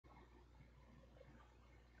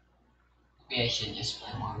Maybe I should just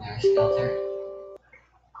play more Mary Skelter.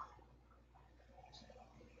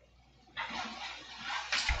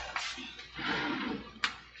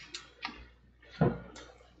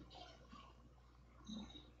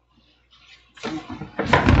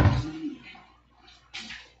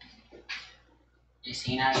 You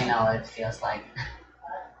see now, you know what it feels like.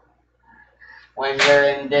 When you're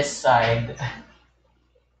in this side,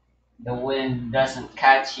 the wind doesn't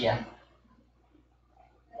catch you.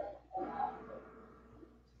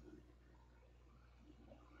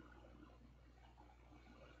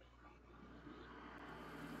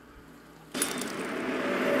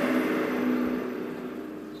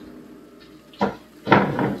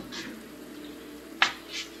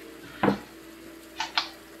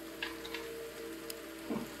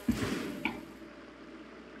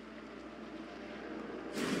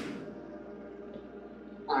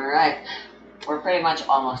 Alright, we're pretty much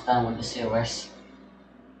almost done with the sewers.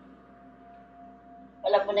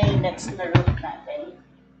 Alam mo na yung next na route natin.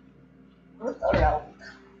 Route or route?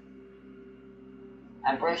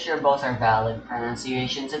 I'm pretty sure both are valid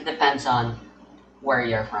pronunciations. It depends on where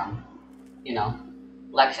you're from. You know,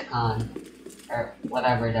 lexicon, or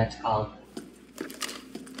whatever that's called.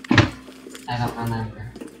 I don't remember.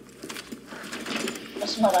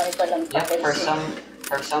 Mas marami palang Yep,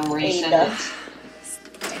 for some reason, it's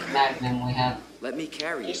Magnum we have. Let me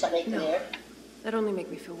carry you. Isa kay Claire. That'd only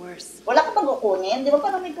make me feel worse. Wala ka bang kukunin? Di ba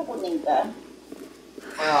parang may kukunin ka?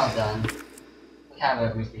 We're all done. We have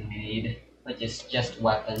everything we need, which is just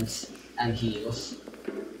weapons and heals.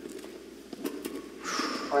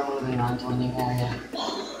 We're moving on to a new area.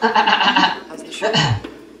 How's the show?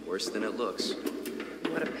 Worse than it looks.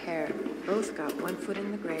 What a pair. Both got one foot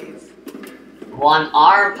in the grave. One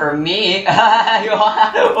arm for me.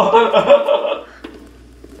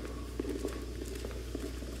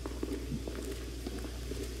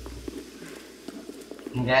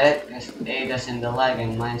 Get it? Just aid us in the leg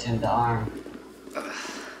and mine's in the arm.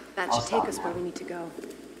 That I'll should take stop us now. where we need to go.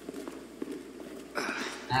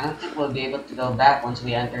 I don't think we'll be able to go back once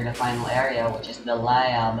we enter the final area, which is the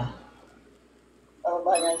lab. O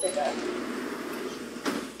ba natin ka?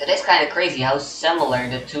 It is kind of crazy how similar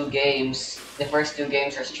the first two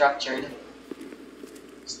games are structured.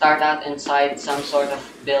 Start out inside some sort of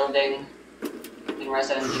building, in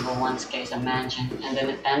Resident Evil 1's case a mansion, and then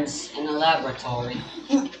it ends in a laboratory.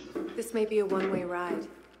 This may be a one-way ride,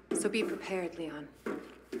 so be prepared, Leon.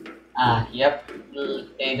 Yep,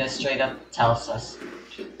 Ada straight up tells us.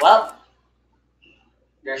 Well,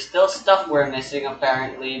 there's still stuff we're missing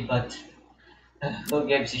apparently, but who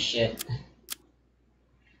gives a shit?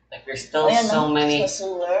 Like, there's still so many.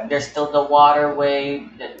 There's still the waterway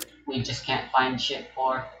that we just can't find shit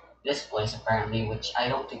for. This place apparently, which I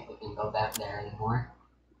don't think we can go back there anymore.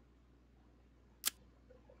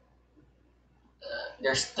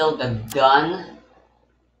 There's still the gun.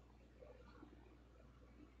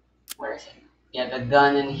 Where is it? Yeah, the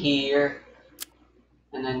gun in here.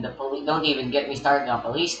 And then the police. Don't even get me started on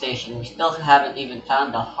police station. We still haven't even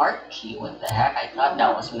found the heart key. What the heck? I thought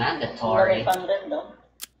that was mandatory. But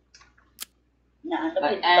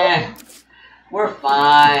we're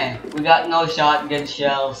fine. We got no shotgun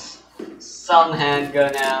shells, some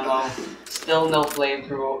handgun ammo, still no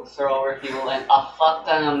flamethrower fuel, and a fuck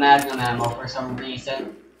ton of magnum ammo for some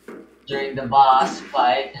reason during the boss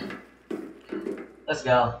fight. Let's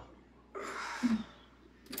go.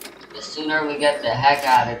 The sooner we get the heck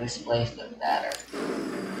out of this place, the better.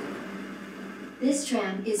 This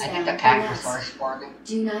tram is I think bound the for cactus west. are sporting.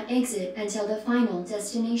 Do not exit until the final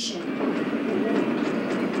destination.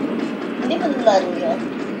 Hindi ko nalaro yun.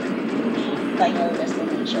 Final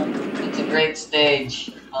destination. It's a great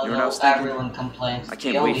stage, although everyone complains. I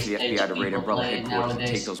can't wait for the FBI to raid Umbrella headquarters and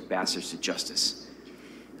take those bastards to justice.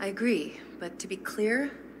 I agree, but to be clear,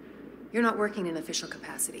 you're not working in official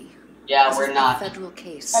capacity. Yeah, This we're is not. a federal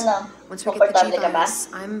case. Ano? Once we get the Komportable ka ba? G-Virus,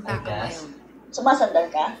 I'm back on my guess. own.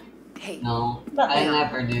 Sumasandal ka? Hey, No, But I yeah.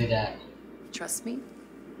 never do that. trust me?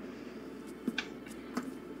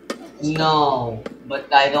 No,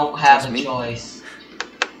 but I don't have Trust a me? choice.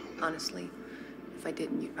 Honestly, if I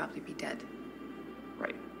didn't, you'd probably be dead.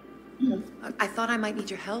 Right. I thought I might need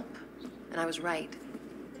your help, and I was right.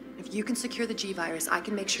 If you can secure the G-Virus, I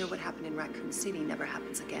can make sure what happened in Raccoon City never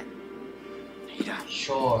happens again. Ada,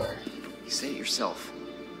 Sure. you say it yourself.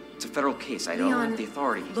 It's a federal case. I don't Leon, have the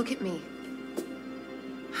authority. Look at me.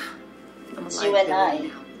 I'm a It's you and liability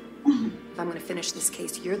I. now. If I'm gonna finish this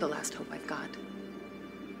case, you're the last hope I've got.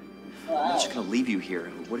 I'm Wow. not just gonna leave you here.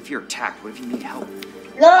 What if you're attacked? What if you need help?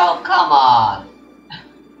 No! Oh, come on.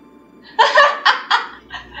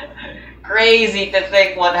 Crazy to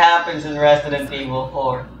think what happens in Resident Evil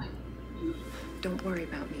 4. Don't worry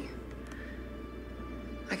about me.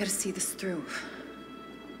 I gotta see this through.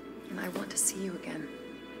 And I want to see you again.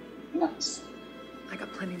 Nuts. I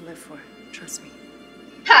got plenty to live for. Trust me.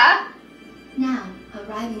 Ha! Now,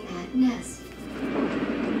 arriving at Nest.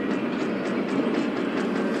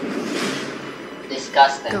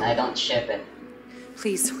 Disgusting. Go. I don't ship it.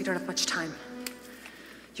 Please, we don't have much time.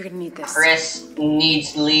 You're gonna need this. Chris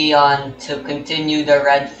needs Leon to continue the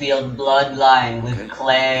Redfield bloodline with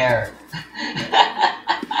Claire.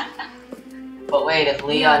 But wait, if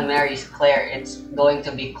Leon marries Claire, it's going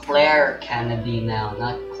to be Claire Kennedy now,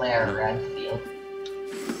 not Claire Redfield.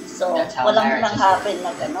 So, That's how walang marriages nang happen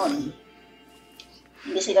na ganon.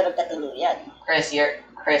 Hindi sila nagkatuluyan. Chris,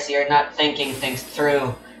 you're not thinking things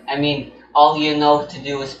through. I mean, all you know to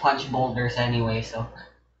do is punch boulders anyway, so...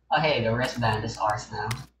 Oh hey, the wristband is ours now.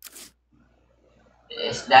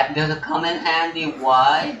 Is that gonna come in handy?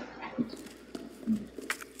 Why?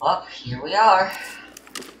 Well, here we are.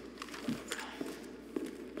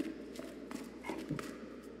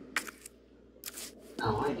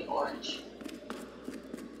 Oh, why the orange?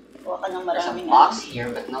 Kuha ka ng There's a maraming box here,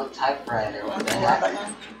 but no typewriter. What the Kuha ka heck? na.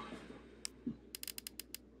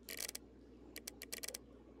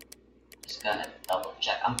 Just gotta double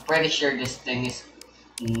check. I'm pretty sure this thing is...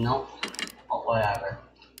 Nope. Oh, whatever.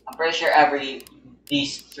 I'm pretty sure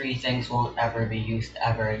these three things won't ever be used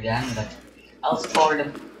ever again, but I'll store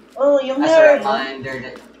them Oh, yung as a nerd. reminder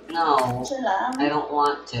that... No, Isa lang. I don't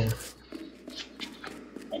want to.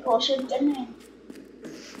 May caution ka na eh.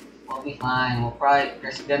 We'll be fine. We'll probably...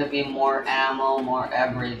 There's gonna be more ammo, more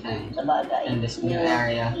everything Sa bagay. in this new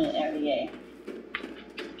area. New area eh.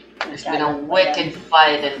 There's been a wicked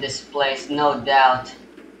fight in this place, no doubt.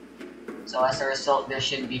 So as a result, there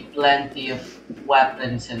should be plenty of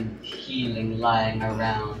weapons and healing lying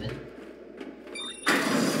around.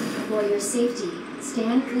 For your safety,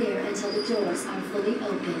 stand clear until the doors are fully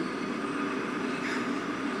open.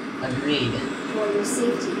 Agreed. For your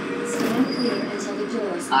safety, stand clear until the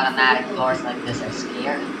doors are Automatic fully doors open. like this are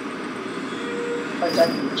scary. Pag chop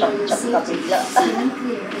For your chop ka safety, bigla. stand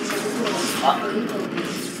clear until the doors are fully open.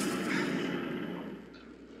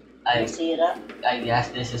 Sira. I guess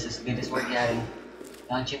this is as good as we're getting.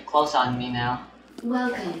 Don't you close on me now.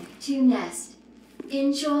 Welcome to Nest.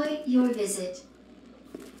 Enjoy your visit.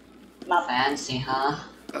 Map. Fancy, huh?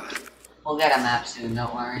 We'll get a map soon,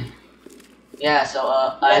 don't worry. Yeah, so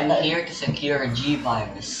I'm here to secure a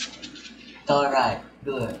G-Virus. It's alright,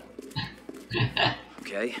 good.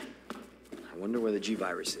 Okay. I wonder where the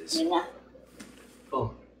G-Virus is. Yun na.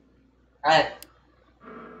 Cool. Alright.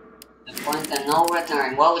 The point of no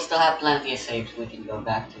return. Well, we still have plenty of saves we can go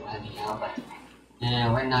back to anyhow, but...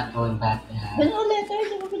 Yeah, we're not going back to that. Ano letter?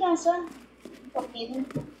 Di mo binasa? Papin.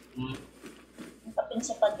 Hmm? Papin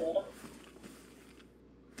sa pader.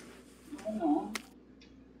 Ano?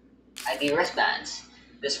 ID wristbands.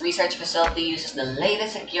 This research facility uses the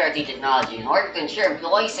latest security technology in order to ensure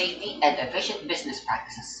employee safety and efficient business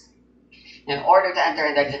practices. In order to enter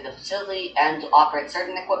and exit the facility and to operate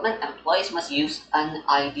certain equipment, employees must use an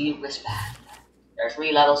ID wristband. There are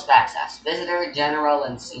 3 levels of access: visitor, general,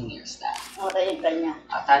 and senior staff. Okay, yung kanya.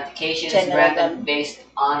 Authentication is General granted lang. based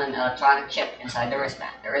on an electronic chip inside the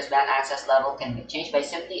wristband. The wristband access level can be changed by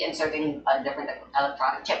simply inserting a different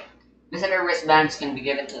electronic chip. Visitor wristbands can be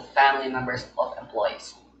given to family members of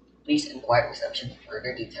employees. Please inquire at reception for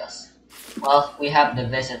further details. Well, we have the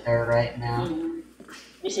visitor right now.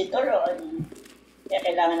 Visitor o ano? Kaya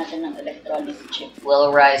kailangan natin ng electronic chip.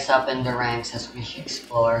 We'll rise up in the ranks as we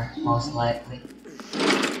explore, most likely.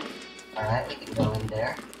 Alright, we can go in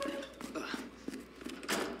there.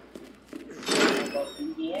 Go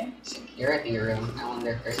in here. Security room. I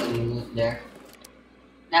wonder if there's any loot there.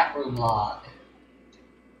 That room log.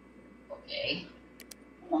 Okay.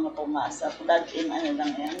 Mga pumasa. Plug in, ano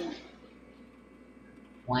lang yan.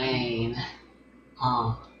 Wayne.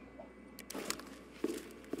 Huh.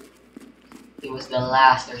 He was the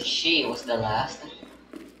last, or she was the last.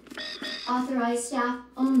 Authorized staff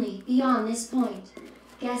only beyond this point.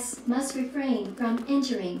 Guests must refrain from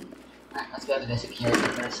entering. Alright, let's go to the security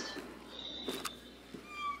first.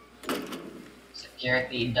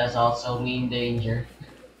 Security does also mean danger.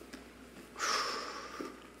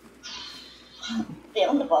 Hindi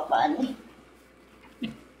ako napapaan eh.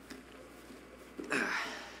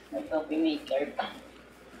 May coffee maker pa.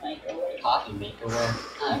 Microwave. Coffee maker where?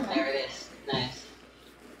 Ah, there it is. Nice.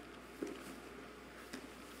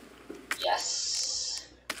 Yes.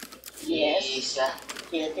 Yes. Lisa.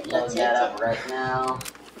 Creative Load that up right now.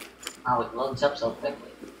 Oh, it loads up so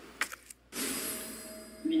quickly.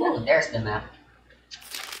 Oh, there's the map.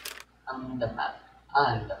 The map.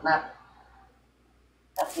 The map.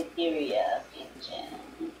 Cafeteria, kitchen.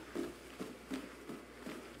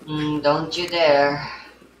 Don't you dare.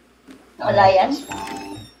 Wala yan? That's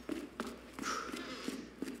fine.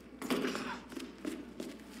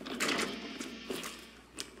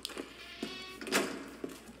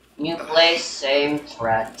 New place, same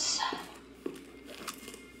threats.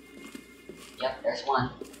 Yep, there's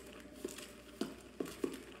one.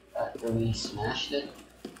 Do we smash it?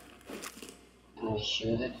 Can we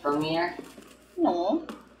shoot it from here? No.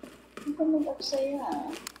 Ang kumulap sa'yo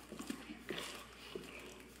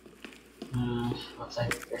Looks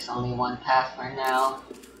like there's only one path for now.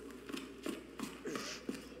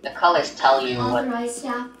 The colors tell you what Authorized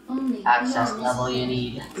staff only access beyond this level you point.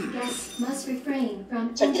 need. Guests must refrain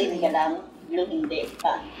from Sa green ka entering. lang. Blue hindi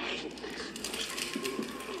pa.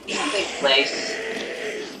 Big place.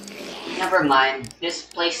 Never mind, this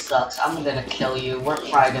place sucks. I'm gonna kill you. We're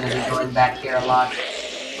probably gonna be going back here a lot.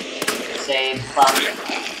 Same, fuck.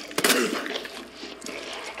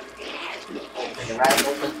 Open the right,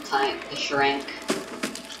 open time to shrink.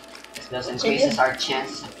 This increases our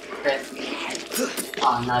chance to crit.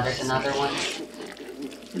 Oh no, there's another one.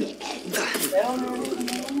 Pero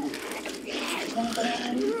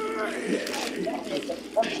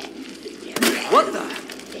What the?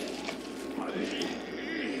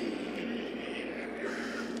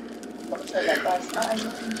 bakit sa labas?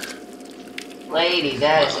 Lady,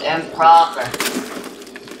 that is improper.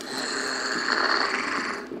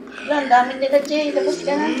 Wala, ang dami nila, Jay. Labas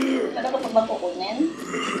ka na. Wala ka pa ba kukunin?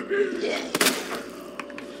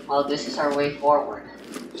 Well, this is our way forward.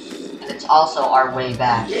 And it's also our way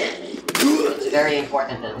back. It's very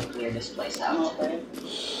important that we clear this place out. Okay.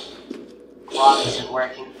 Clock isn't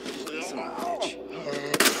working.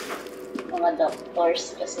 Mga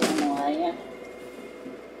doctors kasi ano nga yan.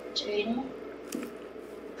 Chain.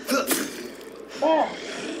 Ba?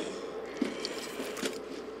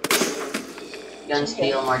 Guns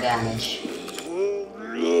deal more damage.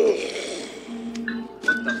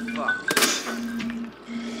 What the fuck?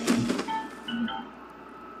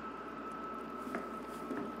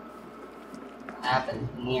 What happened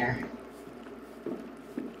here?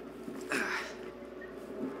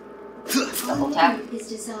 Double tap. Food is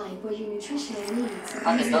designed for your nutritional needs.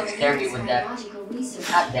 Okay, don't scare me with that. Biological research.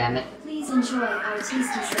 God damn it. Please enjoy our tasty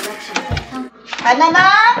selection of health. Ano na?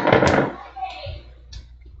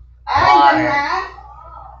 Ano Water. na?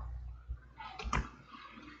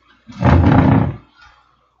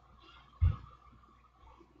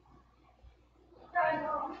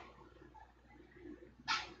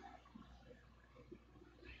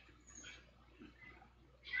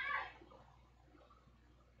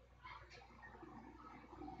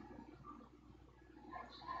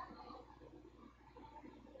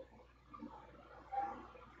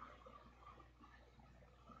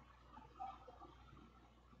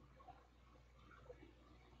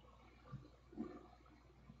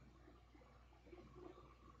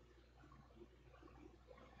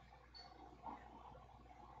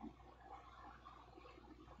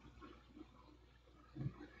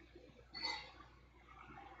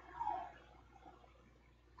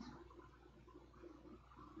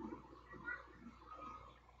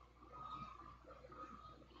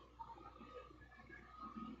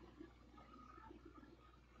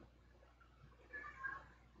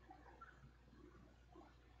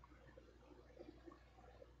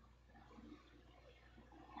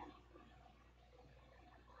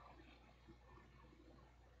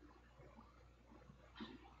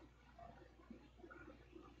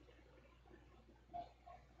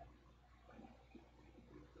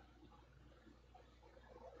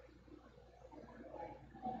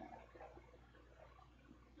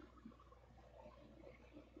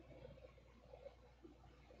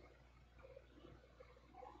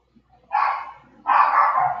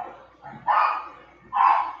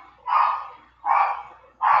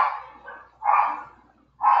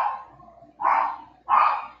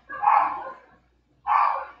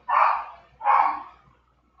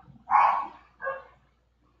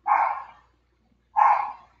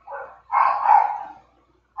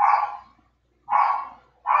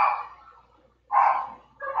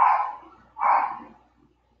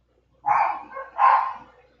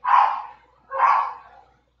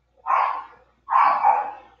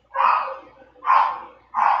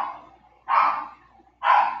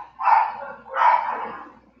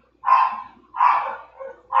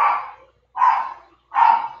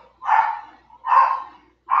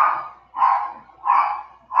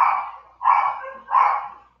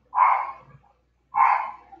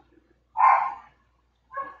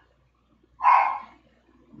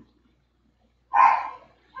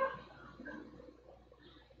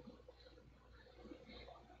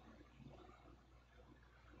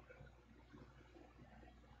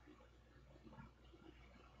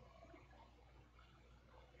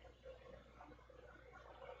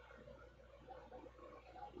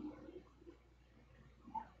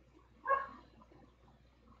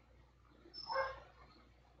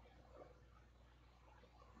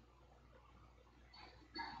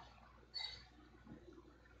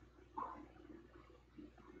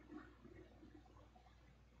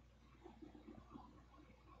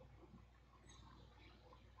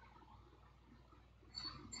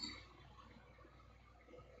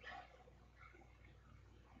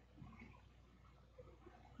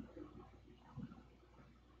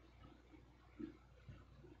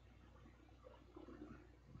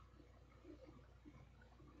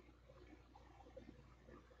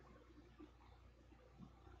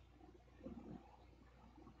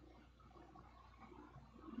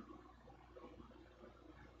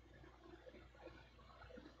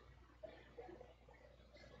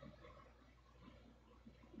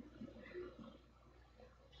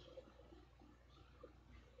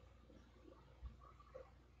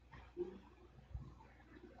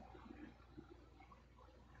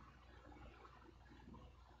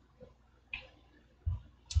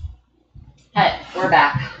 we're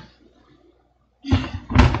back.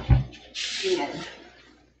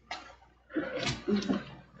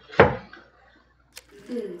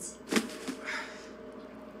 Foods.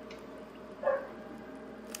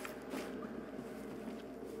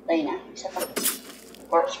 Tayo na. Isa pa.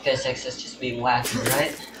 Corpse physics is just being wacky,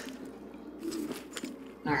 right?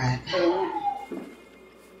 Alright. Tayo na.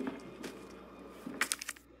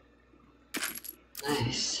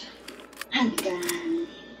 Nice. Hanggang.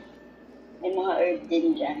 May mga herb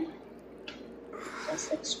din dyan. Let's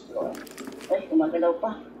explore. Ay, gumagalaw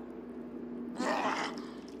pa.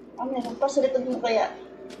 Meron pa sa likod mo kaya.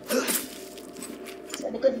 Sa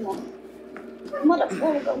likod mo. Umarap ka,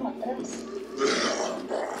 huwag kang matras.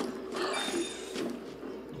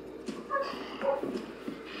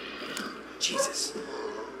 Jesus.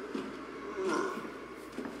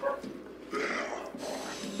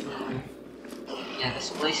 Yeah,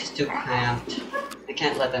 this place is too cramped. They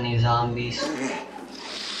can't let any zombies.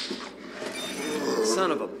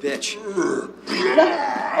 Son of a bitch.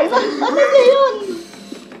 Ala, ano ba yun?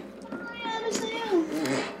 Ano nangyari sa'yo?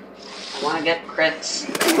 I wanna get crits.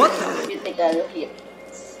 What the? Critical hit.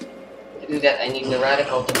 To do that, I need the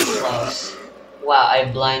radical to be close. Wow, I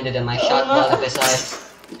blinded him. I shot both of his eyes.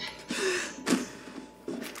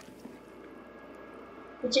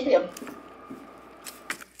 Kuchilyo.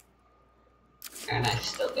 And I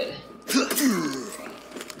still did it.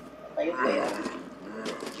 Tayo pa yun.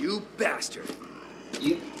 You bastard.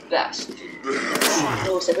 You bastard.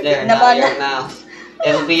 No, sa There, likod now naman. your mouth.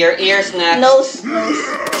 It'll be your ears next. Nose. No,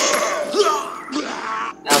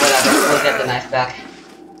 whatever. We'll get the knife back.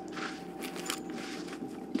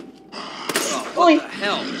 Oh, Uy. what the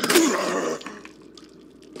hell?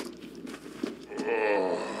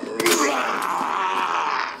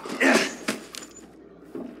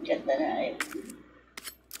 Get the knife.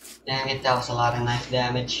 Dang it, that was a lot of knife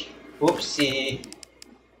damage. Oopsie.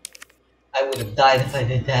 I would have died if I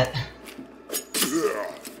did that.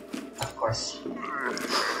 Of course.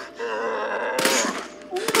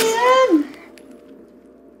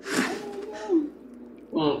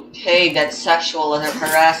 Hey, that's sexual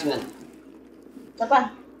harassment. Isa pa.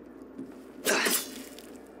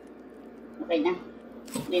 Okay na.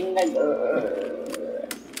 Linag.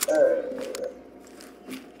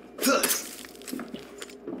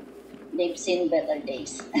 They've seen better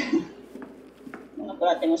days. Mga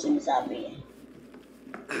parati mo sinasabi eh.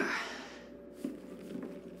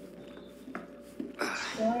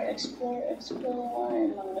 Explore.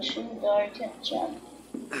 Mga sugar, ketchup.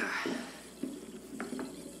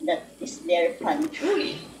 That is their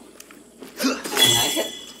pantry. Nice hit.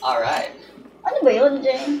 Alright. Ano ba yun,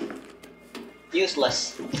 Jane?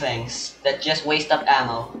 Useless things that just waste up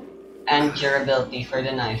ammo and durability for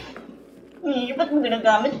the knife. Ba't mo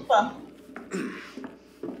ginagamit pa?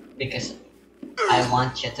 Because I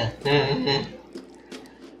want you to.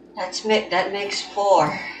 That makes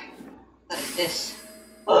 4. What is this?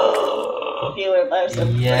 Fewer bars of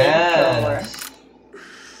flamethrower. Yes.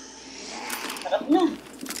 Sarap na.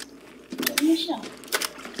 Sarap na siya.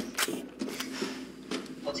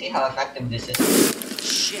 Let's see how effective this is.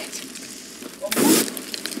 Shit.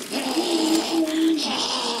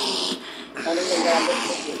 Ano may gamit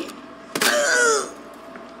ko siya?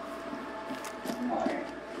 More.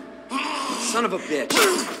 Son of a bitch.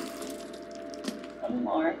 One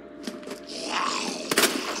more.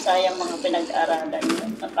 Sayang mga pinag-aralan nyo.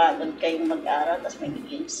 Napagod kayong mag-aral, tapos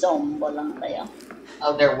magiging zombo lang kayo.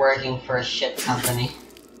 Oh, they're working for a shit company.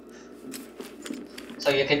 So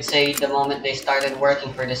you could say the moment they started working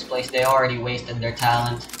for this place, they already wasted their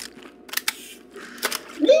talent.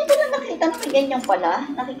 Hindi ko lang nakita na may ganyan pala.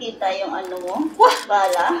 Nakikita yung ano mo.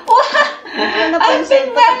 Bala. Ano I've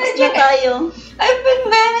been managing tayo. I've been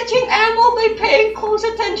managing ammo by paying close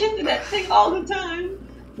attention to that thing all the time.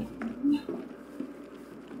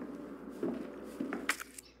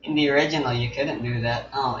 In the original, you couldn't do that.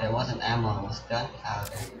 Oh, it wasn't ammo, it was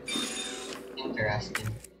gunpowder. Interesting.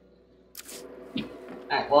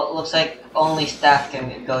 Alright, well, it looks like only staff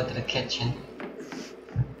can go to the kitchen.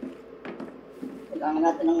 Kailangan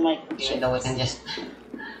natin ng Even though we microchips.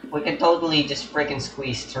 can totally just freaking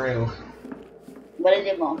squeeze through.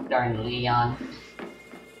 Barili mo. Darn Leon.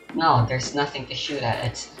 No, there's nothing to shoot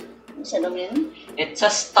at. Sa lumin. It's a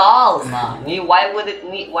stall, mommy. Why would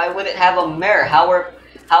it have a mirror? How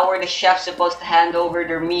are the chefs supposed to hand over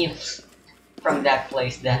their meals from that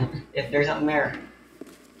place then if there's a mirror?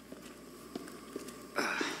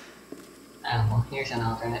 Oh, well, here's an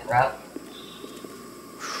alternate route.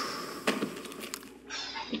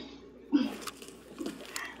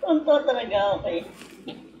 Punto talaga, okay.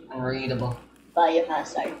 Unreadable.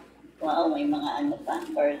 Biohazard. Wow, may mga ano pa.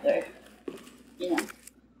 Burger. You know.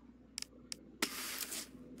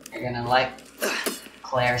 You're gonna like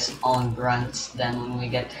Claire's own grunts then when we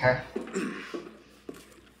get to her.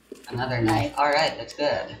 Another knife. Alright, that's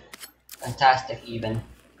good. Fantastic even.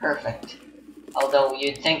 Perfect. Although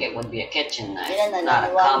you'd think it would be a kitchen knife, Ilan na not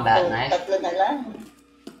lang? a 1, combat 2, knife. tatlo na lang.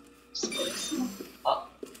 Space mo. Oh.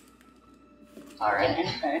 Then Alright.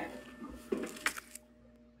 enter.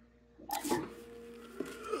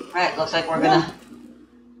 Alright, looks like we're gonna...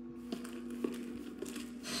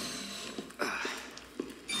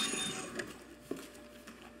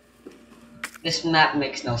 This map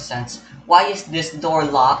makes no sense. Why is this door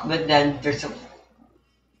locked, but then there's a...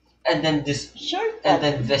 And then this... Shortcut. And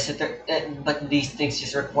then visitor... but these things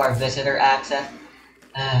just require visitor access?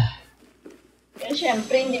 Pero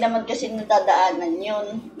syempre, hindi naman kasi nadadaanan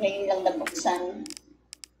yun. Ngayon lang nabuksan.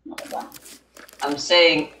 Ano ba? I'm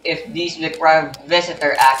saying, if these require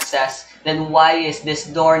visitor access, then why is this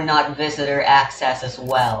door not visitor access as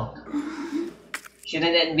well?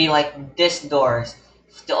 Shouldn't it be like this door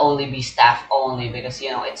to only be staff only? Because, you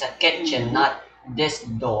know, it's a kitchen, not this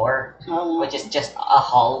door, Oo nga. which is just a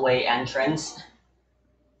hallway entrance.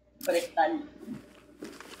 Baliktad.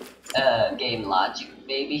 Game logic,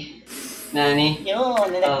 baby. Nani? Yun,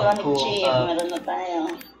 electronic cool. chip. Meron na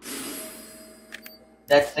tayo.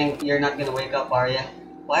 That thing, you're not gonna wake up, are ya?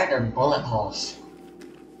 Why are there bullet holes?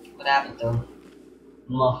 What happened to him?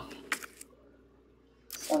 Muff.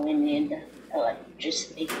 So we need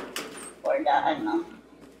electricity for the ano.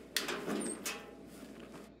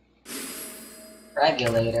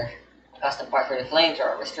 Regulator. Custom part for the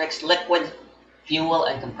flamethrower. Restricts liquid,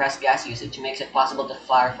 fuel, and compressed gas usage. Makes it possible to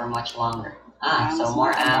fire for much longer. Ah, so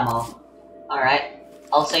more ammo. Alright.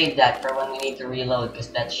 I'll save that for when we need to reload,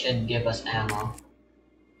 because that should give us ammo.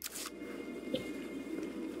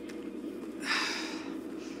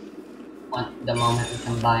 The moment we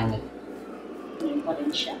combine it. Yun pa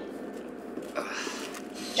rin siya.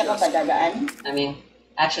 Tsaka pa dadaan. I mean,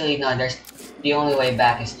 actually, no, there's... The only way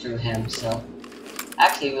back is through him, so...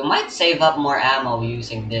 Actually, we might save up more ammo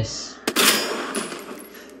using this.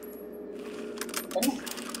 Ano?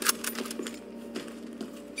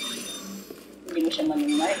 Hindi mo siya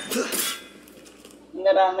manimark.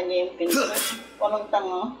 Naraman niya yung pinto. Walang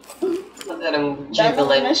tanga. Look at him Dadaan na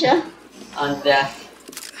jiggling siya. on death.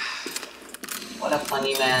 What a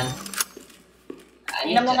funny man.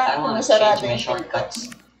 I want to change my shortcuts.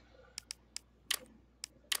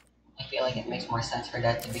 I feel like it makes more sense for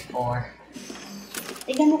that to be 4.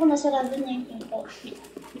 Tignan mo kung nasarado niya yung pinto.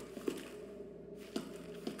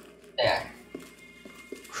 There.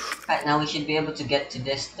 Right, now we should be able to get to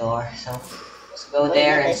this door, so let's go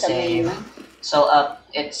there and save. So,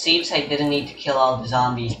 it seems I didn't need to kill all the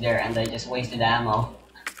zombies there, and I just wasted ammo.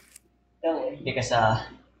 Because,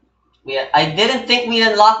 I didn't think we'd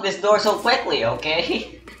unlock this door so quickly,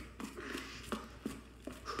 okay?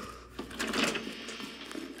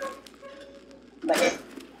 Bakit?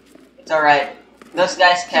 It's alright. Those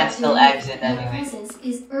guys can still exit Your anyway. presence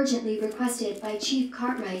is urgently requested by Chief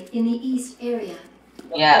Cartwright in the East area.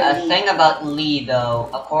 Yeah, a thing about Lee though,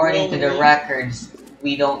 according to the Lee? records,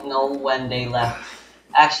 we don't know when they left.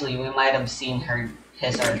 Actually, we might have seen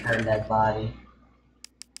his or her dead body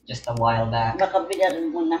just a while back. Baka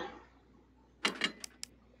binarin mo na.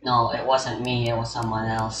 No, it wasn't me, it was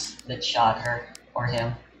someone else that shot her or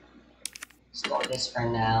him. Store this for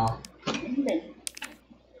now. Hindi.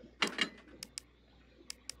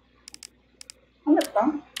 Ano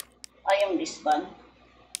to? Yung disband.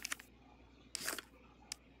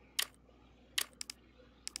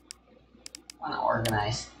 I want to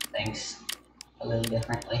organize things a little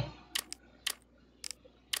differently.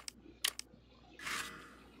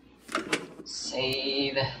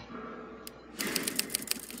 Save.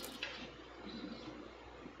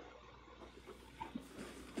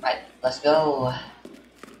 Right, let's go.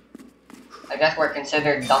 I guess we're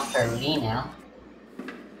considered Dr. Lee now.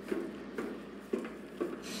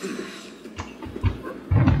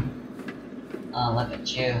 Oh, look at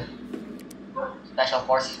you. Special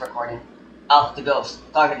Forces recording. Alpha to Ghost.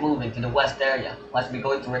 Target moving to the west area. Must be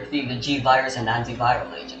going to retrieve the G-Virus and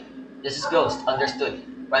antiviral agent. This is Ghost. Understood.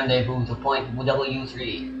 Rendezvous to point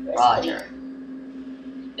W3. Roger.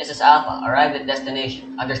 This is Alpha. Arrive at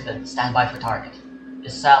destination. Understood. Stand by for target.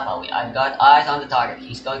 This is Alpha. I've got eyes on the target.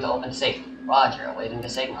 He's going to open the safe. Roger. Awaiting the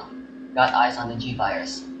signal. Got eyes on the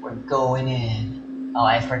G-Virus. We're going in. Oh,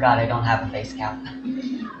 I forgot I don't have a face cam.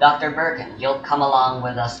 Dr. Birkin, you'll come along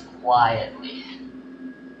with us quietly.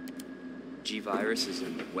 G-Virus is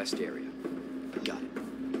in the west area. Got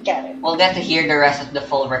it. Got it. We'll get to hear the rest of the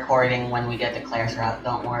full recording when we get to Claire's route,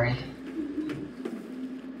 don't worry.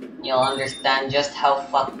 you'll understand just how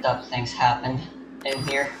fucked up things happened in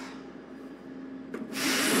here.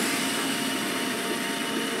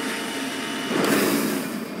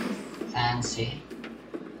 Fancy.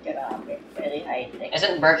 Grabe. Very high-tech.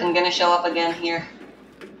 Isn't Birkin gonna show up again here?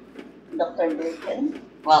 Dr. Birkin.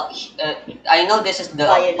 Well, I know this is the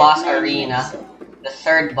Violet boss Man, arena. so- The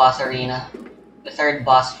third boss arena. The third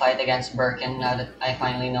boss fight against Birkin, now that I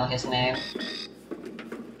finally know his name.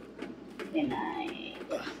 Yun ay.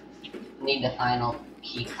 Need the final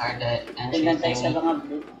key card, the entry Tignan tayo sa thingy. mga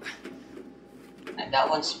blue. And that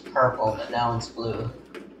one's purple, but that one's blue.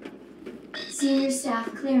 Senior staff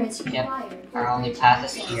clearance Yep, required. our for only printer path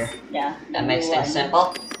is access. here. Yeah. That makes blue things one. simple.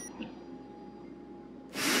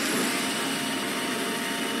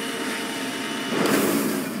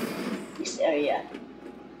 This area.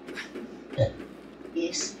 That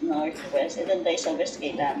is northwest. Doon tayo sa west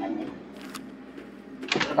kailangan niya.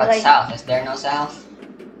 What about Like- south? Is there no south?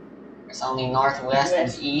 There's only northwest and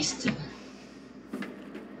West. east.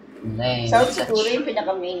 Lame. South It's a siguro yung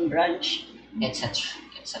pinaka main branch. It's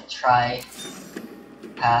a tri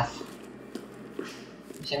path.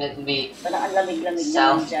 Shouldn't it be? Parang ang lamig-lamig naman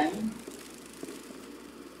South. dyan.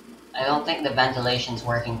 I don't think the ventilation's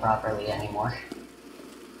working properly anymore.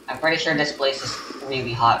 I'm pretty sure this place is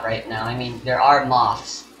really hot right now. I mean, there are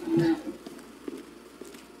moths.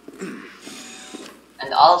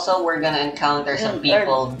 And also, we're gonna encounter some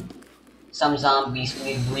people, some zombies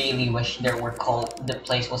we really wish there were cold. The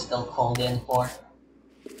place was still cold in for.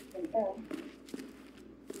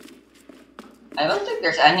 I don't think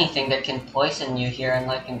there's anything that can poison you here,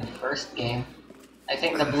 unlike in the first game. I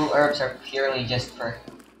think the blue herbs are purely just for.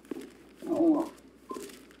 Oo.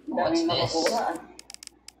 Ang What's daming this? makukuha.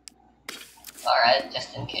 Alright,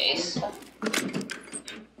 just in case.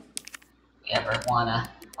 We ever wanna.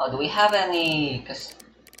 Oh, do we have any? Because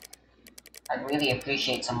I'd really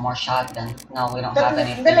appreciate some more shotgun. No, we don't have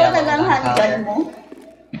any Dalawa na yellow lang handgun gunpowder. mo.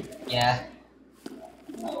 Yeah,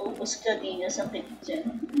 Naubos ka din sa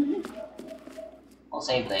kitchen. we'll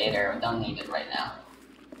save later. We don't need it right now.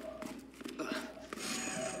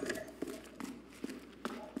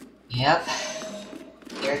 Yep.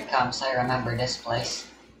 Here it comes. I remember this place.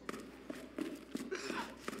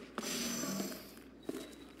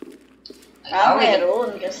 Like, how are we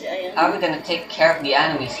Meron. Kasi ayun. How are we gonna take care of the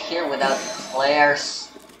enemies here without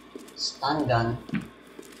Claire's stun gun?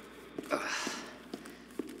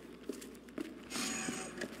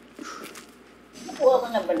 Nakuha ko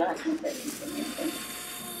na ba lahat ng pwedeng gamitin?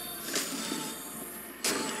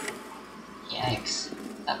 Yikes.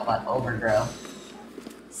 Talk about overgrow.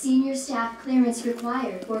 Senior staff clearance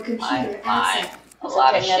required for computer access. A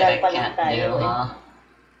lot of shit I General pa lang can't tayo, do, eh. huh?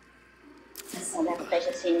 Wala tayo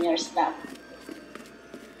sa senior staff.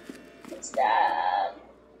 What's that?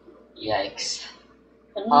 Yikes.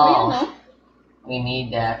 Ano Oh. yun, no? We need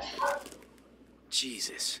that.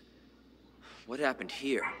 Jesus. What happened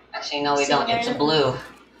here? Actually, no, we don't. It's blue.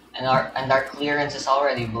 And our clearance is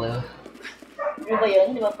already blue. Blue ba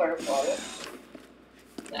yun? Di ba purple?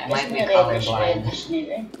 I might be Kasi colorblind. reddish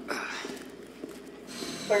nila eh.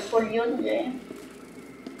 Purple yun eh.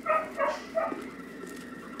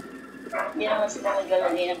 Hindi naman sila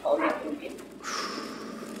maglalagay ng paulit-ulit.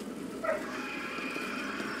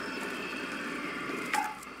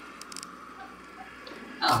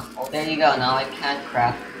 Oh, well, there you go. Now I can't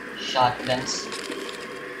craft shotguns.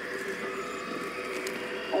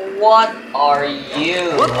 What are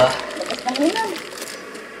you? Labas na muna.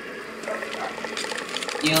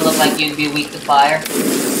 You look like you'd be weak to fire.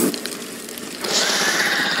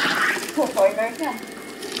 Corner ka.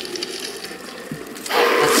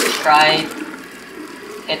 Let's try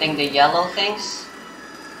hitting the yellow things.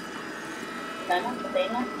 Sana, patay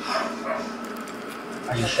na.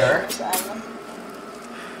 Are you sure? Sa ano?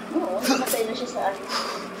 Oo, namatay na siya sa akin.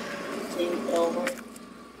 Flamethrower.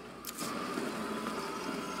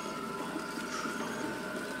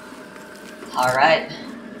 Alright.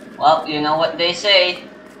 Well, you know what they say.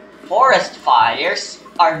 Forest fires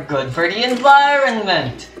are good for the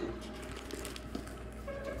environment.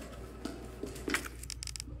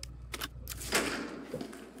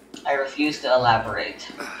 I refuse to elaborate.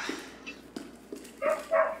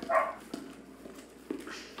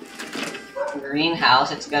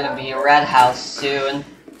 Greenhouse, it's gonna be a red house soon.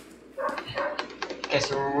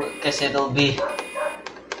 Cause it'll be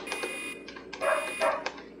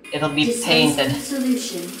Dispense painted.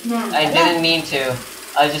 solution now. I didn't mean to.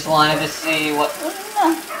 I just wanted to see what. Ano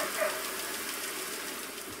na?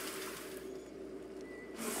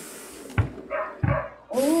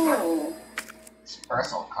 Ooh.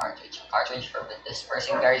 Dispersal cartridge. A cartridge for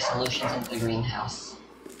dispersing various solutions into the greenhouse.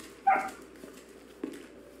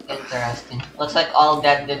 Interesting. Looks like all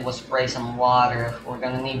that did was spray some water. We're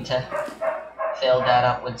gonna need to fill that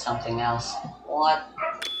up with something else. What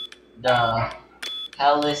the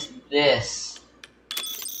hell is this?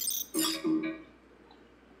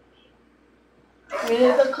 We need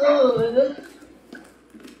a code.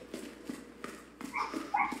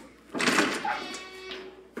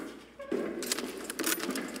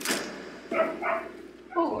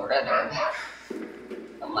 Ooh, red herb.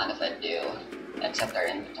 Don't mind if I do. Except our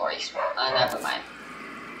inventory spot. Never mind.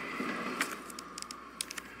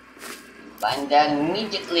 Find that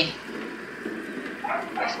immediately.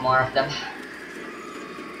 There's more of them.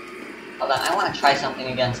 Hold on, I want to try something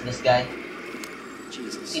against this guy.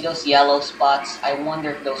 Jesus. See those yellow spots? I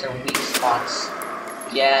wonder if those are weak spots.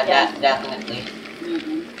 Yeah, Yeah. definitely.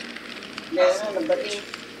 There's nobody.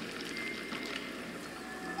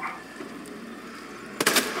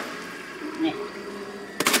 Nih.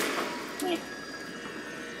 Nih.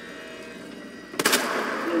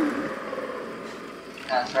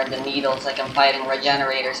 Thread the needles like I'm fighting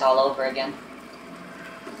regenerators all over again.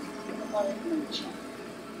 Bakit naman siya?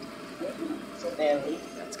 It's a berry.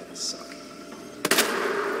 That's gonna suck.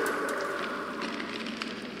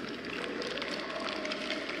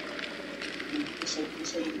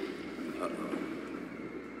 Isay. Uh-oh.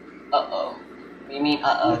 Uh-oh. What do you mean,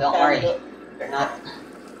 uh-oh? Don't worry. They're not...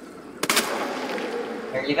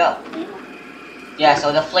 There you go. Yeah,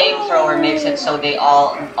 so the flamethrower makes it so they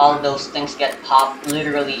all those things get popped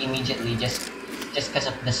literally immediately just because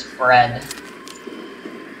of the spread.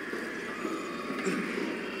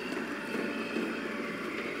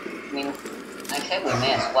 I mean, I say we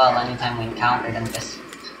may as well anytime we encounter them, just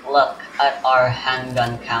look at our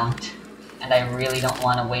handgun count. And I really don't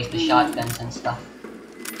want to waste the shotguns and stuff.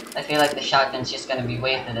 I feel like the shotgun's just gonna be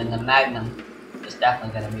wasted and the magnum is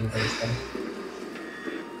definitely gonna be wasted.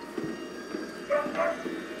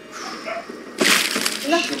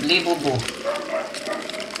 Shubli-boo-boo.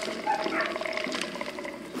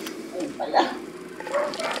 Ayun pala.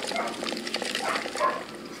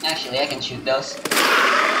 Actually, I can shoot those.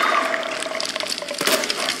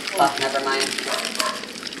 Fuck, never mind.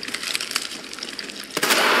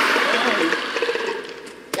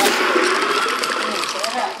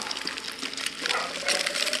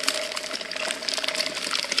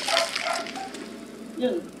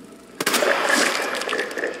 Yun.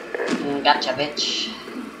 Gotcha, bitch.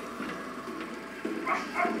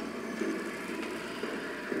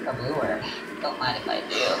 A blue herb. Don't mind if I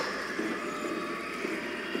do.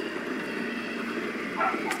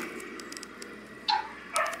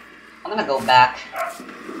 I'm gonna go back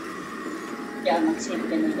Yeah, mag-save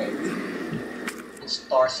ka na rin. and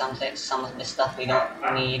store some of the stuff we don't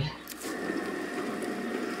need.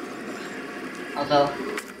 Although,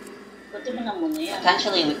 Buti mo na muna yan.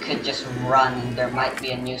 potentially we could just run and there might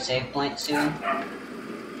be a new save point soon.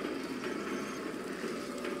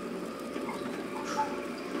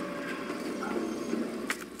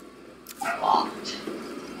 Locked.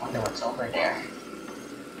 Wonder what's over there.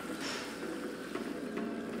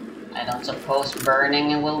 I don't suppose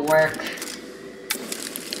burning it will work.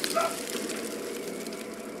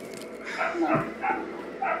 No.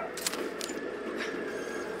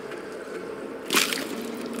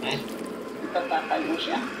 Eh? Ipapakal mo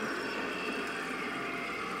siya.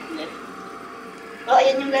 Left. Oh,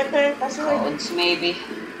 ayan yung letter. Password. Codes maybe?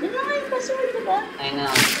 Yun lang nga yung password, diba? I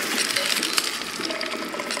know.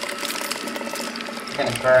 It's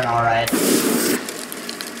gonna burn alright.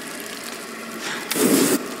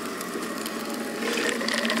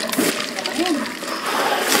 Naman yun.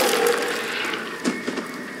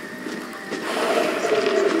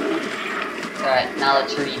 Alright, now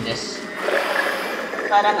let's read this.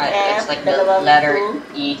 Parang Alright, F, it's like the dalawang letter 2,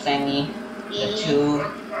 E thingy, the E, two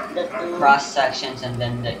the 2. cross sections, and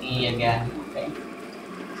then the E again. Okay.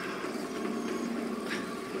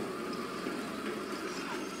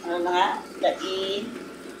 Ano na nga? The E,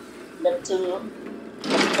 the 2,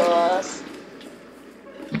 the cross.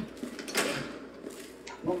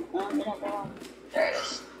 Ginagawa. There it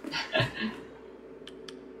is.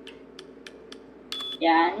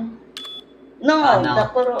 Yan. No, No. the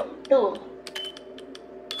puro 2.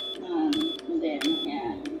 And then,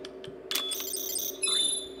 yan.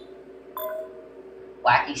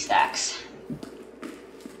 Wacky stacks.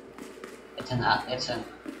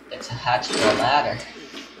 It's a hatch to a ladder.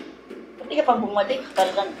 Hindi ka pa bumalik,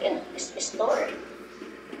 talagang store.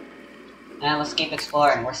 And let's keep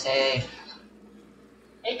exploring. We're safe.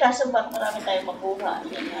 Eh, kaso ba marami tayong makuha?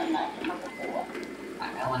 Yan nga natin makukuha.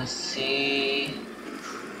 I want to see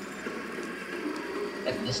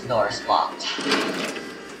if this door is locked.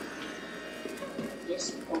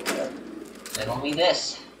 Yes, okay. Riddle me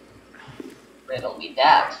this. Riddle me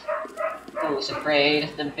that. Who's afraid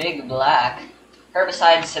of the big black?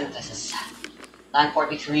 Herbicide synthesis. Line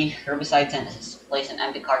 43, herbicide synthesis. Place an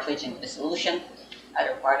empty cartridge into the solution. At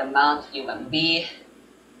a required amount, UMB.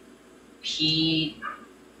 P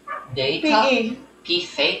data? Piggy. P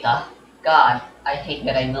theta? God, I hate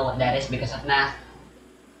that I know what that is because of math.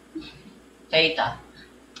 Theta.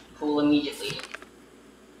 Cool immediately.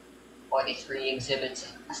 43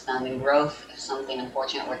 exhibits astounding growth. If something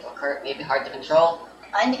unfortunate were to occur, it may be hard to control.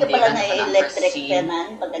 Hindi ka The pala event of an na-electric unforeseen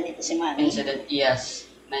penan pag ganito si Mami. Incident, yes.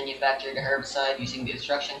 Manufacture the herbicide using the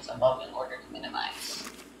instructions above in order to minimize.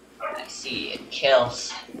 I see, it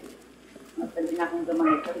kills. Pwede na akong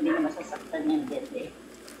gumamit pero hindi na masasaktan yung dead eh.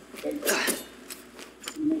 Dead eh.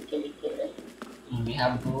 May kilikili. We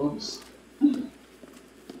have boobs.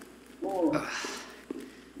 Ooh.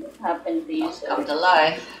 What happened to you, Must sir? come to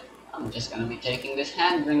life. I'm just gonna be taking this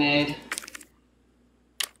hand grenade.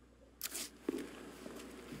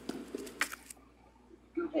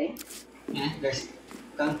 Okay. Yeah, there's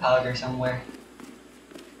gunpowder somewhere.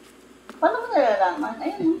 Paano mo nalalaman?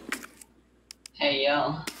 Ayun. Hey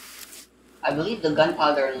yo. I believe the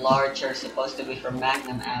gunpowder large are supposed to be for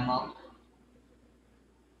magnum ammo.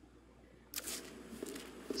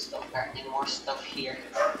 Still apparently more stuff here.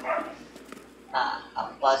 Ah,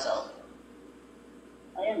 a puzzle.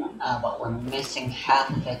 Ayun ah. But we're missing half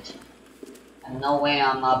of it. And no way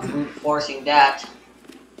I'm brute forcing that.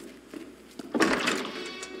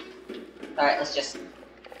 Alright, let's just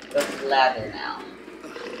go to the ladder now.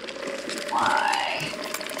 Why?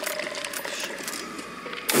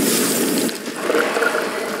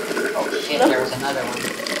 Oh shit, there was another one.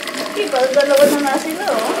 Okay, parang dalawa na nga sila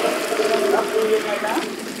oh. Ako yun na lang.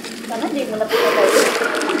 Sana hindi mo na pinalay.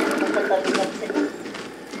 Magtatabi lang sila.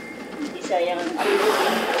 Hindi sayang ang ako.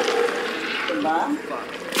 Diba?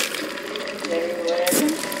 Very well.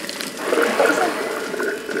 Isa.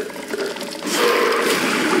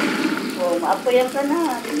 Oh, maapoyan ka na.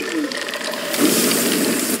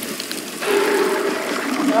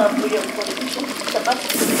 Maapoyan ko. Sapat.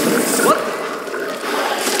 What?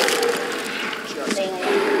 Hindi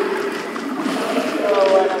ngayon.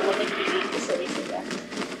 Kawawa lang mo nagpilito sa sila.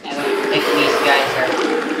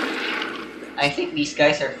 I think these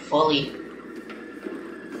guys are fully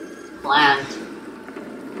planned.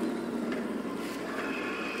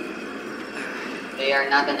 They are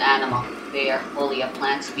not an animal. They are fully a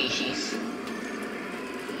plant species.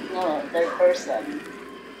 No, they're person.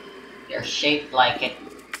 They're shaped like it,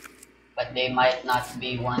 but they might not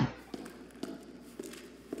be one.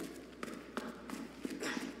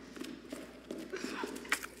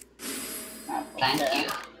 Thank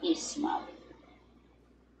you. Is map.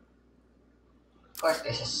 Of course,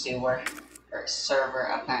 there's a sewer or server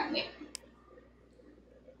apparently.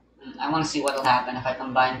 I want to see what will happen if I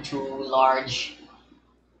combine two large.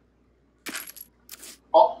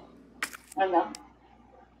 Oh, Ano?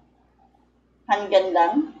 Handgun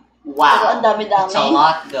lang? Pero wow! ang dami-dami. It's a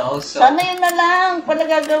lot though. So Sana yun na lang. Pala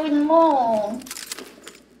gagawin mo.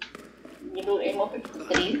 Giluin mo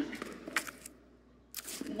 53.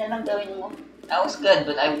 Yun na lang gawin mo. that was good,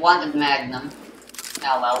 but I wanted Magnum.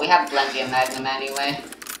 Oh well, we have plenty of Magnum anyway.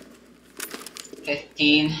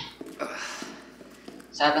 15.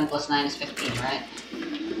 7 plus 9 is 15, right?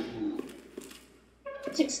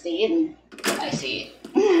 16. I see.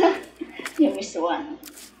 You missed one.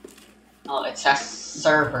 Oh, it says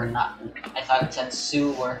server, not. I thought it said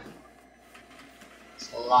sewer. It's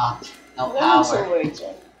locked. No Walang power. sewer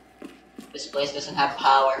dyan. This place doesn't have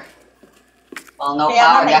power. Well, no Kaya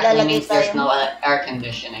power nga, definitely nailalagay means there's tayo. no air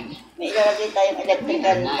conditioning. May ilalagay tayong electrical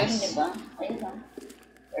Yeah, dun, nice. di ba? Ayun lang.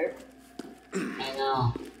 I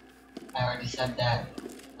know. I already said that.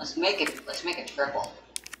 Let's make it triple.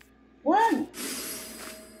 One.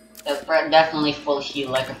 Definitely full heal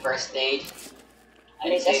like a first aid. I'd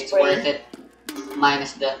Make a say it's spray. worth it.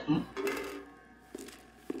 Minus the.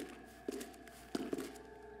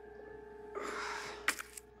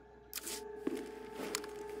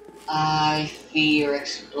 I fear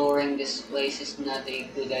exploring this place is not a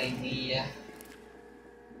good idea.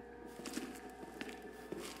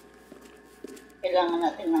 Kailangan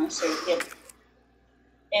natin ng circuit.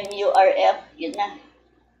 MURF, yun na.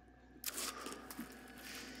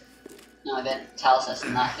 No, that tells us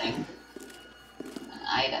nothing. An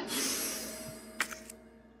item.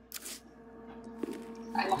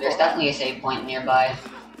 There's definitely a save point nearby.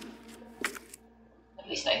 At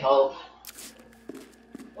least I hope.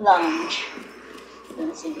 Lounge. Dun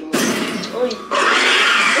siguro. Uy!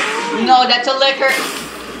 No, that's a liquor!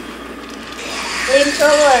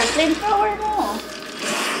 Flamethrower! Flamethrower mo!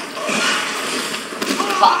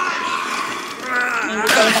 Fuck. Hindi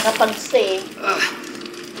tayo nakapag-save.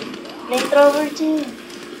 Flamethrower, Jay.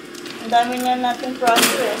 Ang dami na natin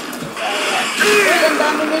progress. Uy, ang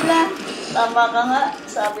dami nila. Tama ka nga.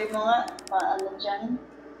 Sabi mo nga, paano dyan?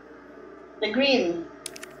 The green.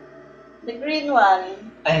 The green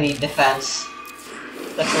one. I need defense.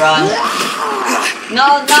 Let's run.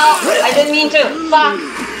 No, no! I didn't mean to! Fuck!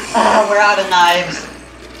 We're out of knives.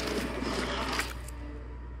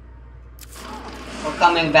 We're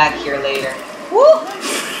coming back here later. Woo!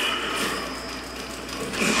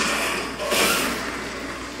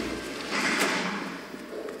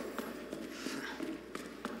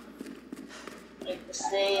 Like to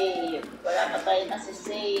save. Wala pa tayo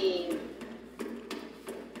nasi-save.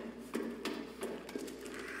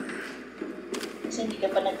 Kasi hindi ka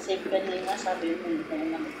pa nag-save kanina. Sabi mo, hindi ka na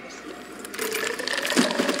nag-save.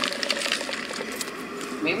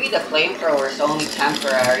 Maybe the flamethrower is only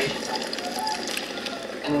temporary.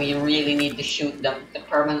 And we really need to shoot them to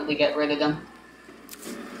permanently get rid of them.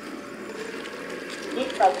 Hindi,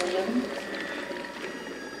 bago yun.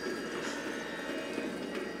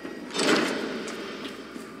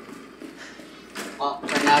 Well,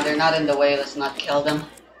 for now they're not in the way, let's not kill them.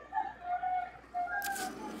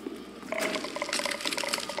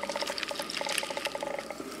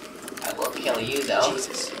 I will kill you though.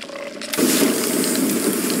 Jesus.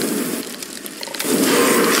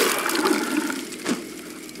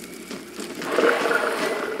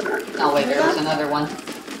 Oh wait, there was another one.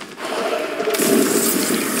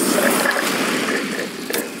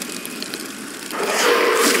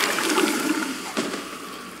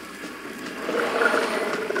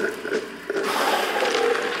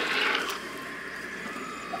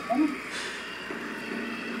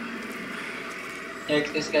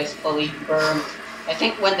 This guy's fully burnt. I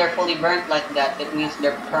think when they're fully burnt like that, it means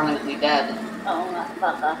they're permanently dead. Oo nga,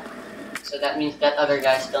 baka. So that means that other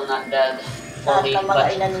guy's still not dead Lahat fully. ng mga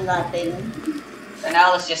But inano natin. for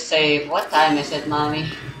now, let's just save. What time is it, Mommy?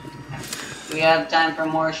 Do we have time for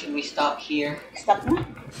more? Should we stop here? Stop na.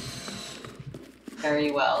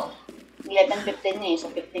 Very well. 11:15 na eh, so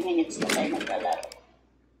 50 minutes na tayo maglalaro.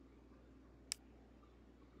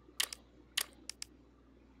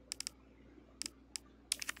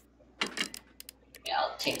 Yeah,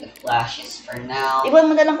 I'll take the flashes for now. Iwan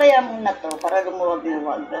mo na lang kaya muna to para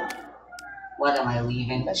lumuwag-luwag. What am I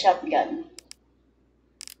leaving? The shotgun.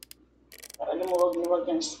 Para lumuwag-luwag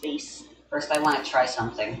yung space. First, I want to try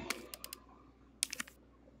something.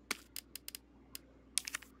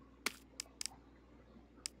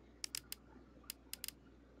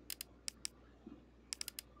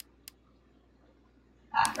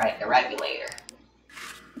 Ah, right, the regulator.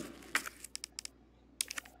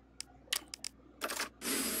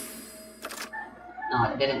 No,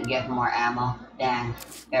 it didn't give more ammo. Dang,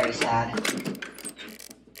 very sad.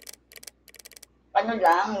 Ano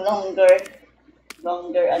lang, longer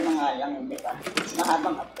ano nga lang, di ba? Mas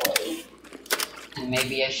mahabang apoy. And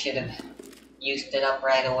maybe I should have used it up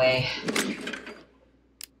right away.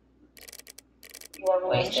 Iwan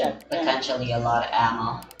mo yung Wasted shotgun. potentially a lot of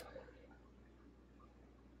ammo.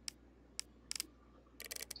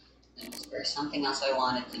 There's something else I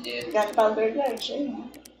wanted to do. Gunpowder guard, siya yun.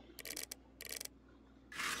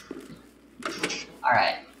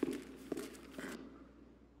 Alright.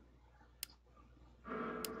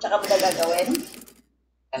 Tsaka mo na gagawin?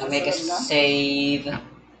 Gonna make a Susunod na? save.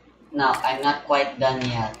 No, I'm not quite done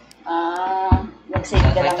yet. Mag-save So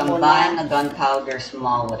if ka I lang combine muna. a gunpowder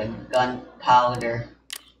small with a gunpowder...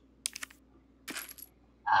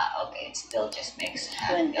 okay, it still just makes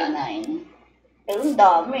handgun. 29. Pero ang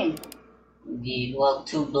dami. Indeed, well,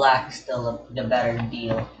 2 black is still the better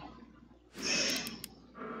deal.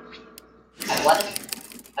 And what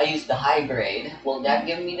if I use the high grade? Will that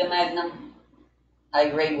give me the magnum? High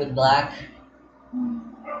grade with black?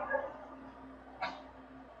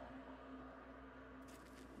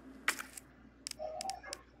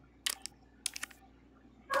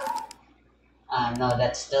 No,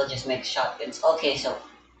 that still just makes shotguns. Okay, so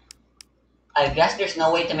I guess there's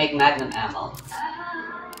no way to make magnum ammo.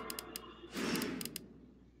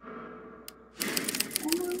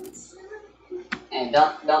 And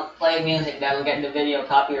don't play music, that'll get the video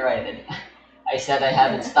copyrighted. I said I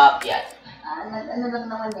haven't stopped yet. Ano lang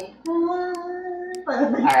naman eh.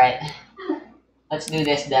 Alright. Let's do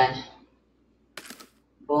this then.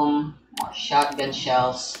 Boom. More shotgun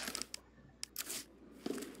shells.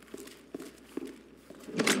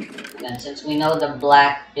 And then since we know the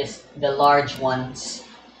black is the large ones,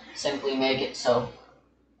 simply make it so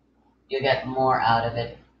you get more out of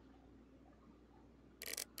it.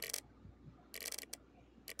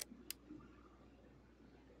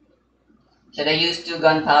 Should I use 2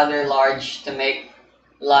 gunpowder large to make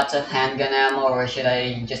lots of handgun ammo, or should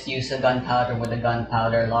I just use a gunpowder with a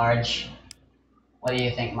gunpowder large? What do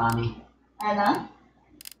you think, Mommy? Ano?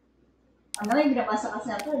 Ano, may binabasa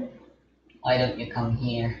kasi ako eh. Why don't you come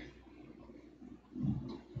here?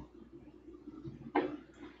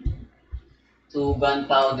 Two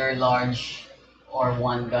gunpowder large, or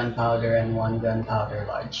one gunpowder and one gunpowder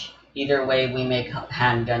large. Either way, we make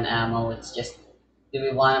handgun ammo. It's just, do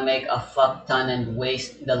we want to make a fuck ton and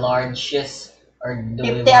waste the larges, or do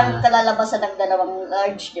we 50 ang want to? kalalabasan ng dalawang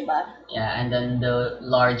large, di ba? Yeah, and then the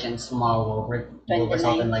large and small will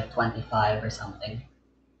result in 29. like 25 or something.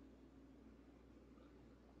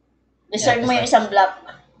 Reserve Yeah, mo yung just isang block.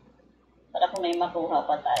 Para kung may makuha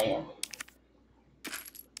pa tayo.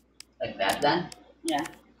 Like that then? Yeah.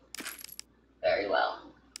 Very well.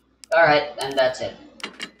 Alright, and that's it.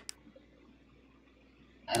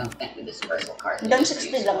 I don't think the dispersal cartridge Hanggang is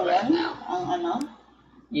 60 lang useful right yan. now. Ang ano.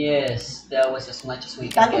 Yes, that was as much as we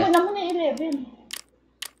could Tago mo get. na muna yung 11.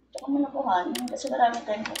 Tsaka mo na kuhanin. Kasi marami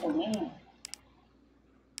tayong kukunin.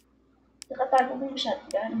 Tsaka tago mo yung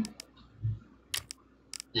shotgun.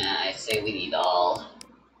 Nah, I say we need all.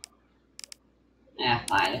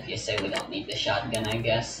 Fine, if you say we don't need the shotgun, I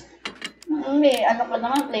guess. May ano pa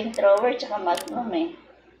naman, flamethrower, tsaka magnum eh.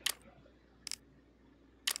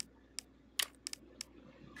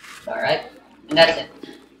 Alright, and that's it.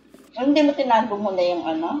 Hindi mo tinago muna yung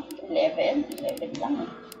ano, 11. 11 lang eh.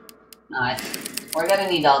 No, we're gonna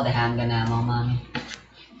need all the handgun ammo, Mommy.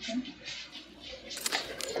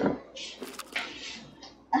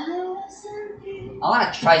 I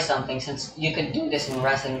wanna try something since you could do this in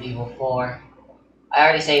Resident Evil 4. I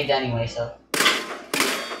already saved anyway, so.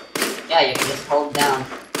 Yeah, you can just hold down.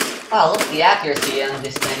 Wow, look at the accuracy on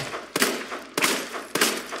this thing.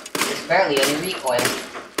 There's barely any recoil.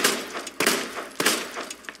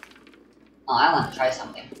 Oh, I want to try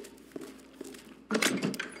something.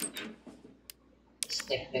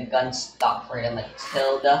 Stick the gun stock for the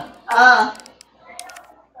Matilda. Ah!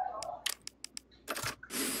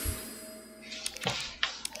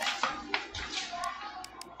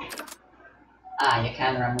 Ah, you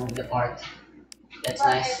can remove the part. That's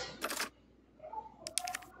nice.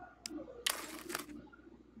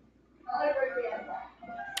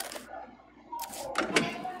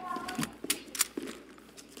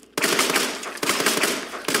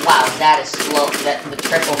 Wow, that is slow. That the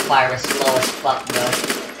triple fire is slow as fuck, though.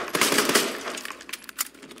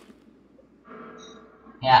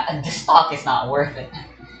 Yeah, the stock is not worth it.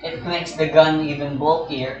 It makes the gun even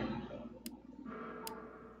bulkier.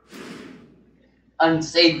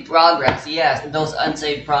 Unsaved progress. Yes, those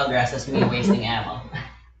unsaved progress is me wasting ammo.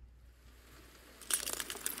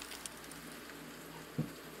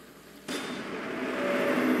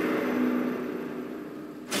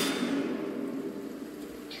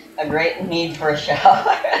 A great need for a shower.